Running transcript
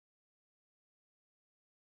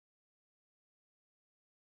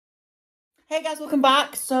Hey guys, welcome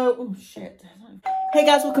back. Oh shit. Hey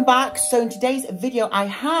guys, welcome back. So in today's video, I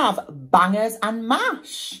have bangers and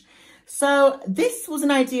mash. So this was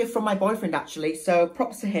an idea from my boyfriend actually. So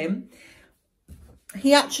props to him.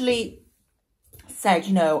 He actually said,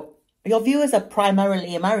 you know, your viewers are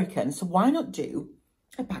primarily American, so why not do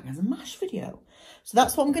a bangers and mash video? So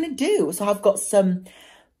that's what I'm going to do. So I've got some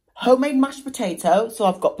homemade mashed potato. So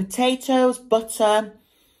I've got potatoes, butter,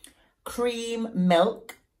 cream,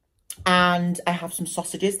 milk. And I have some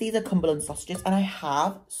sausages. These are Cumberland sausages. And I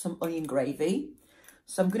have some onion gravy.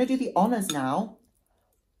 So I'm going to do the honours now.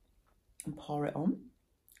 And pour it on.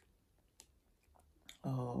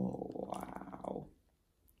 Oh, wow.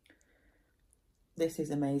 This is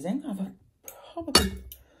amazing. I've probably...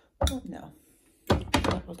 Oh, no.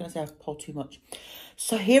 I was going to say I've poured too much.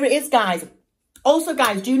 So here it is, guys. Also,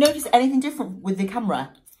 guys, do you notice anything different with the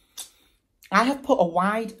camera? I have put a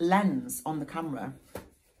wide lens on the camera.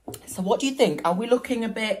 So what do you think? Are we looking a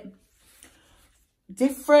bit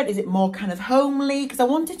different? Is it more kind of homely? Because I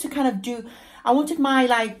wanted to kind of do, I wanted my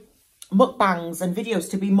like mukbangs and videos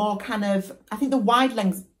to be more kind of, I think the wide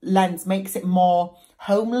lens makes it more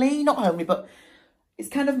homely. Not homely, but it's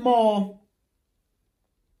kind of more,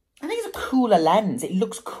 I think it's a cooler lens. It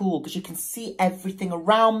looks cool because you can see everything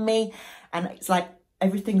around me. And it's like,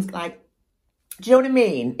 everything's like, do you know what I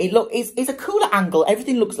mean? It's a cooler angle.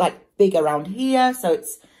 Everything looks like big around here. So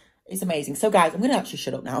it's amazing. So guys, I'm going to actually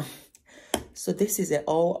shut up now. So this is it.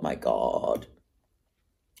 Oh my God.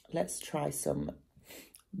 Let's try some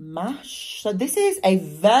mash. So this is a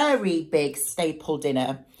very big staple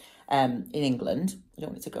dinner in England. I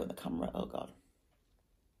don't want it to go in the camera. Oh God.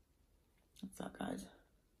 What's that, guys?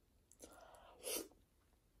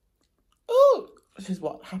 Oh, this is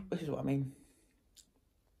what I mean.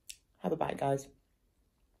 Have a bite, guys.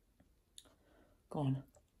 Go on.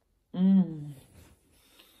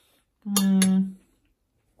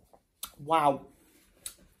 Wow.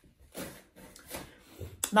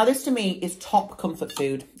 Now this to me is top comfort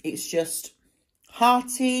food. It's just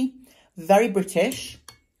hearty, very British.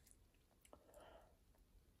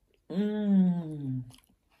 Wow.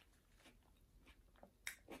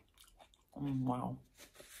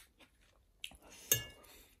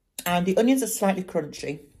 And the onions are slightly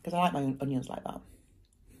crunchy because I like my onions like that.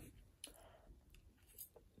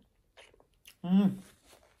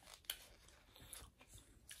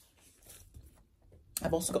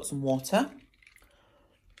 I've also got some water.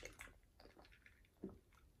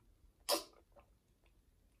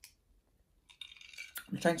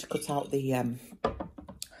 I'm trying to cut out the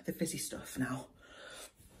fizzy stuff now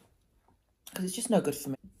because it's just no good for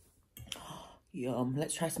me. Yum.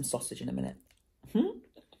 Let's try some sausage in a minute.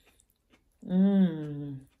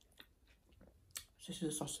 This is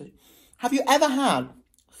a sausage. Have you ever had...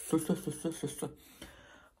 There's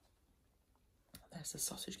the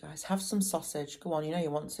sausage, guys. Have some sausage. Go on, you know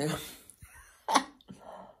you want to.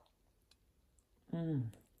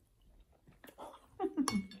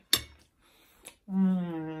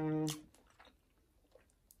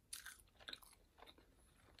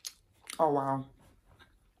 Oh, wow.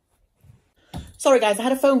 Sorry, guys, I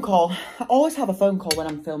had a phone call. I always have a phone call when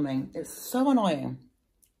I'm filming. It's so annoying.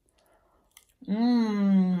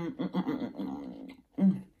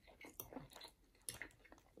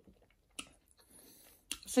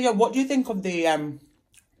 So yeah, what do you think of the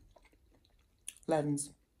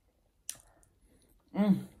lens?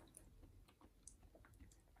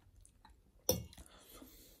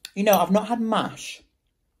 You know, I've not had mash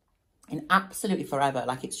in absolutely forever.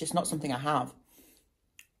 Like, it's just not something I have.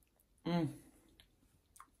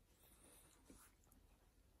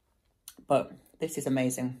 But this is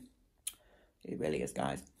amazing. It really is,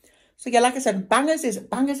 guys. So yeah, like I said, bangers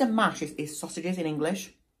and mash is sausages in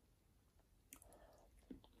English.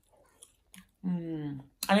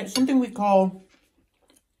 And it's something we call...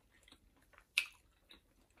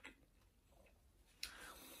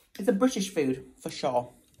 It's a British food, for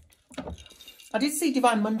sure. I did see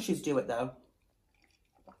Divine Munchies do it, though.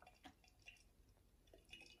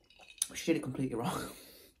 She did it completely wrong.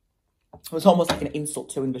 It was almost like an insult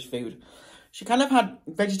to English food. She kind of had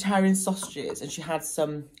vegetarian sausages and she had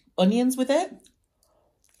some onions with it.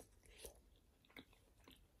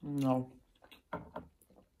 No.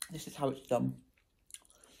 This is how it's done.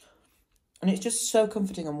 And it's just so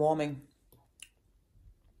comforting and warming.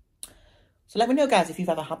 So let me know, guys, if you've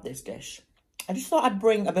ever had this dish. I just thought I'd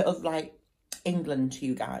bring a bit of, like, England to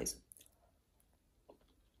you guys.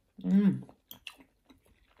 And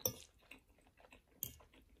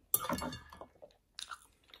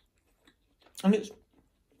it's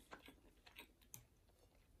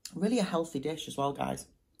really a healthy dish as well, guys.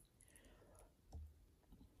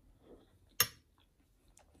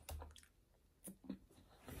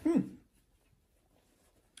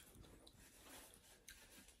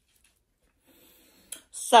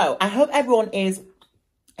 So I hope everyone is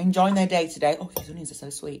enjoying their day today. Oh, these onions are so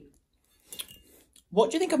sweet. What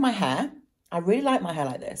do you think of my hair? I really like my hair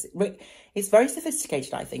like this. It's very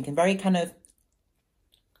sophisticated, I think, and very kind of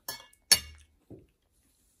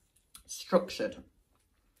structured.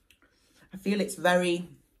 I feel it's very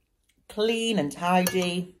clean and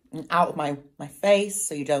tidy and out of my face,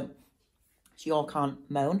 so you all can't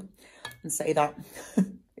moan and say that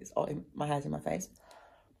it's all my hair's in my face.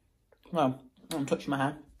 No, I'm touching my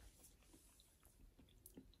hair.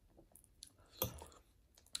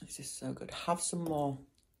 This is so good. Have some more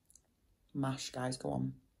mash, guys. Go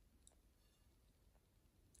on.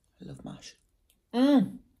 I love mash. Look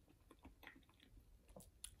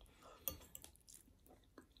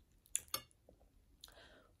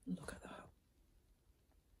at that.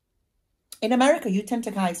 In America, you tend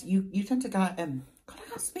to, guys, you tend to get, God, I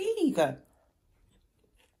can't speak.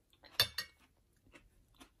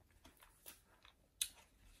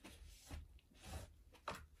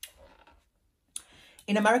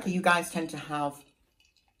 In America, you guys tend to have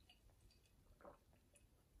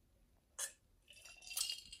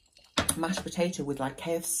mashed potato with like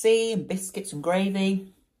KFC and biscuits and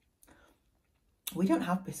gravy. We don't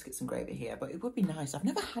have biscuits and gravy here, but it would be nice. I've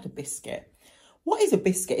never had a biscuit. What is a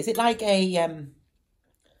biscuit? Is it like a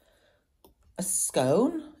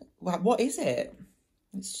scone? What is it?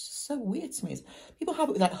 It's just so weird to me. People have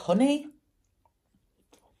it with like honey.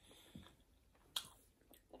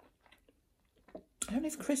 I don't know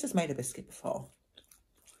if Chris has made a biscuit before.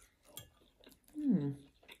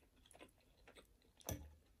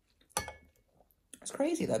 It's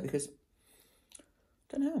crazy though, because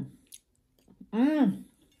I don't know.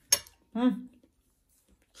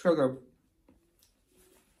 So good.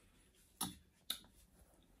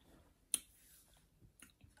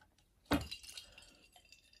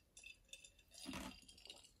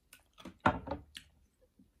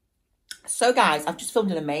 So guys, I've just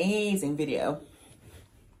filmed an amazing video.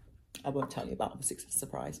 I won't tell you about, obviously it's a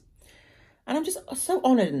surprise. And I'm just so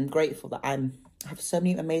honoured and grateful that I have so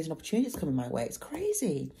many amazing opportunities coming my way. It's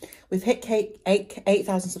crazy. We've hit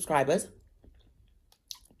 8,000 subscribers.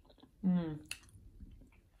 And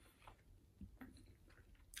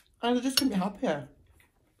I just couldn't be happier.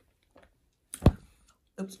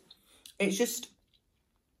 Oops. It's just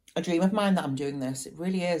a dream of mine that I'm doing this. It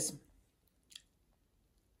really is.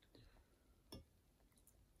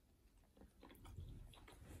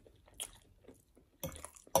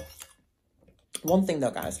 One thing though,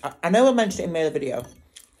 guys, I know I mentioned it in my other video.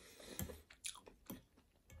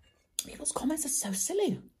 People's comments are so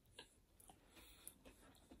silly.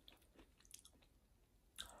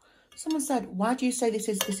 Someone said, why do you say this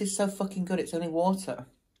is so fucking good? It's only water.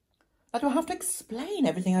 Why do I have to explain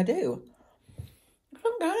everything I do? I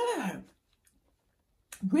don't get it.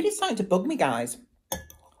 Really starting to bug me, guys.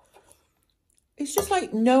 It's just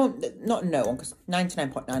like not no one, because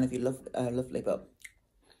 99.9 of you love lovely, but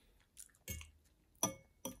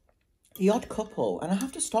the odd couple, and I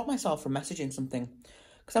have to stop myself from messaging something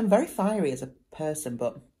because I'm very fiery as a person,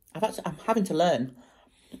 but I'm having to learn.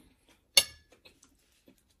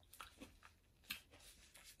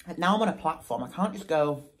 And now I'm on a platform. I can't just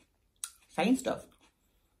go saying stuff.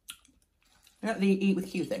 You know, the Eat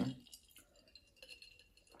with Q thing.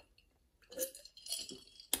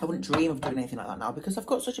 I wouldn't dream of doing anything like that now because I've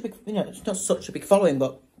got such a big, you know, it's not such a big following,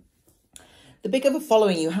 but the bigger of a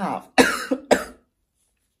following you have,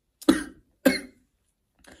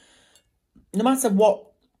 no matter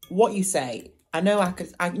what you say, I know I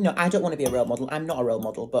don't want to be a role model. I'm not a role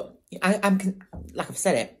model, but I'm like I've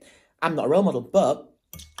said it, I'm not a role model, but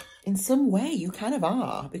in some way you kind of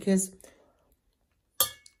are, because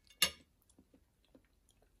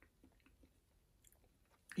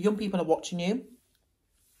young people are watching you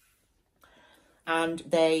and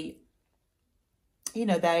they, you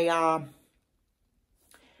know, they are,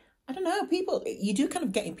 I don't know, people, you do kind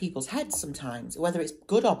of get in people's heads sometimes, whether it's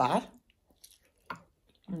good or bad.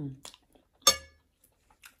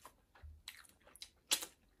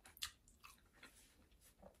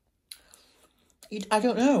 I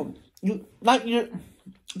don't know.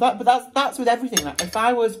 But that's with everything. Like if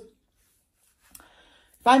I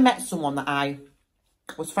met someone that I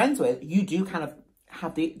was friends with, you do kind of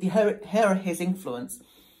have her or his influence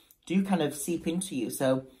do kind of seep into you.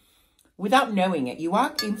 So without knowing it, you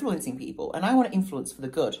are influencing people, and I want to influence for the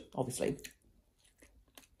good, obviously.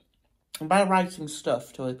 And by writing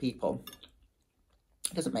stuff to other people,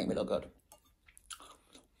 it doesn't make me look good. And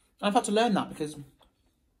I've had to learn that because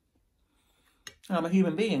I'm a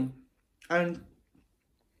human being. And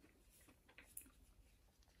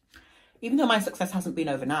even though my success hasn't been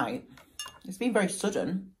overnight, it's been very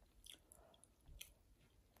sudden.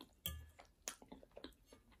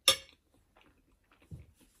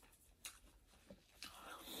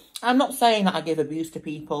 I'm not saying that I give abuse to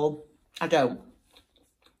people. I don't.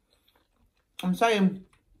 I'm saying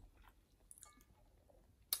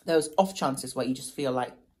those off chances where you just feel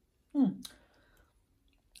like, you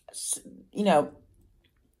know,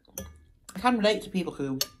 I can relate to people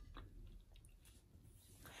who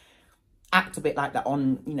act a bit like that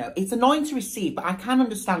on, you know, it's annoying to receive, but I can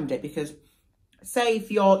understand it because, say, if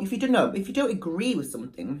you don't agree with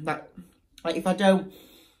something, that, like, if I don't,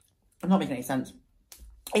 I'm not making any sense.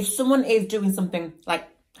 If someone is doing something, like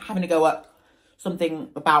having a go at something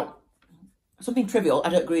about something trivial, I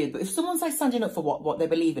don't agree with, but if someone's like standing up for what they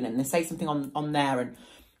believe in and they say something on there, and,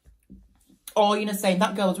 or, you know, saying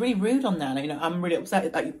that girl's really rude on there, and, you know, I'm really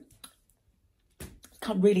upset that you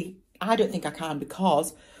can't really, I don't think I can,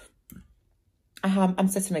 because I'm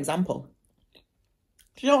setting an example.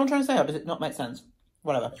 Do you know what I'm trying to say, or does it not make sense?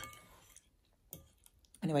 Whatever.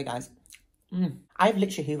 Anyway, guys, I've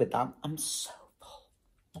literally hoovered that. I'm so full.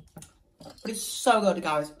 But it's so good,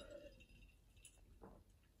 guys.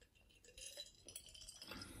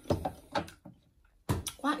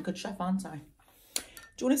 Quite a good chef, aren't I? Do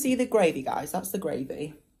you want to see the gravy, guys? That's the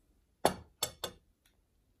gravy.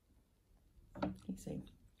 You see.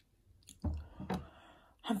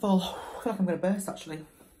 I'm full. I feel like I'm going to burst, actually.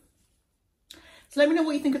 So let me know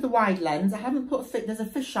what you think of the wide lens. I haven't put there's a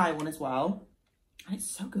fisheye one as well. And it's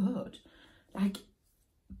so good. Like,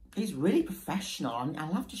 it's really professional.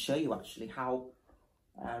 I'll have to show you, actually, how...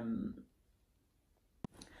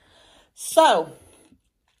 So,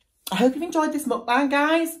 I hope you've enjoyed this mukbang,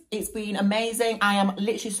 guys. It's been amazing. I am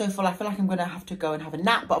literally so full. I feel like I'm going to have to go and have a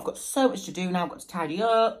nap, but I've got so much to do now. I've got to tidy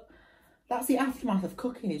up. That's the aftermath of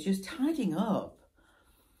cooking, is just tidying up.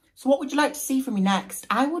 So what would you like to see from me next?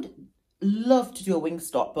 I would love to do a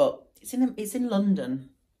Wingstop, but it's in London.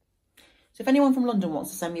 So if anyone from London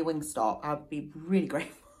wants to send me a Wingstop, I'd be really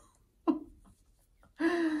grateful.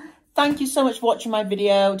 Thank you so much for watching my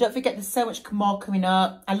video. Don't forget, there's so much more coming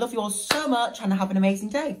up. I love you all so much, and have an amazing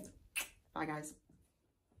day. Bye, guys.